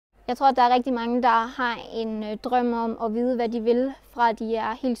Jeg tror, at der er rigtig mange, der har en drøm om at vide, hvad de vil, fra de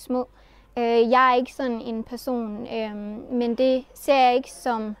er helt små. Jeg er ikke sådan en person, men det ser jeg ikke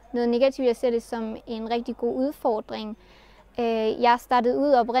som noget negativt. Jeg ser det som en rigtig god udfordring. Jeg startede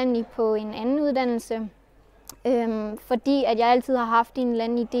ud oprindeligt på en anden uddannelse, fordi at jeg altid har haft en eller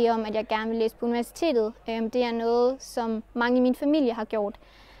anden idé om, at jeg gerne vil læse på universitetet. Det er noget, som mange i min familie har gjort.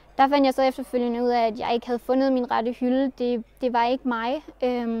 Der fandt jeg så efterfølgende ud af, at jeg ikke havde fundet min rette hylde. Det var ikke mig.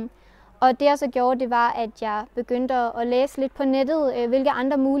 Og det jeg så gjorde, det var, at jeg begyndte at læse lidt på nettet, hvilke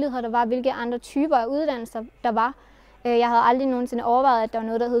andre muligheder der var, hvilke andre typer af uddannelser der var. Jeg havde aldrig nogensinde overvejet, at der var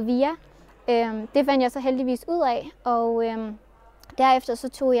noget, der hed VIA. Det fandt jeg så heldigvis ud af, og derefter så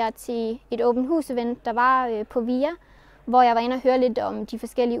tog jeg til et åbent hus-event, der var på VIA, hvor jeg var inde og høre lidt om de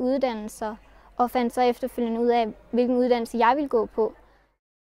forskellige uddannelser, og fandt så efterfølgende ud af, hvilken uddannelse jeg ville gå på.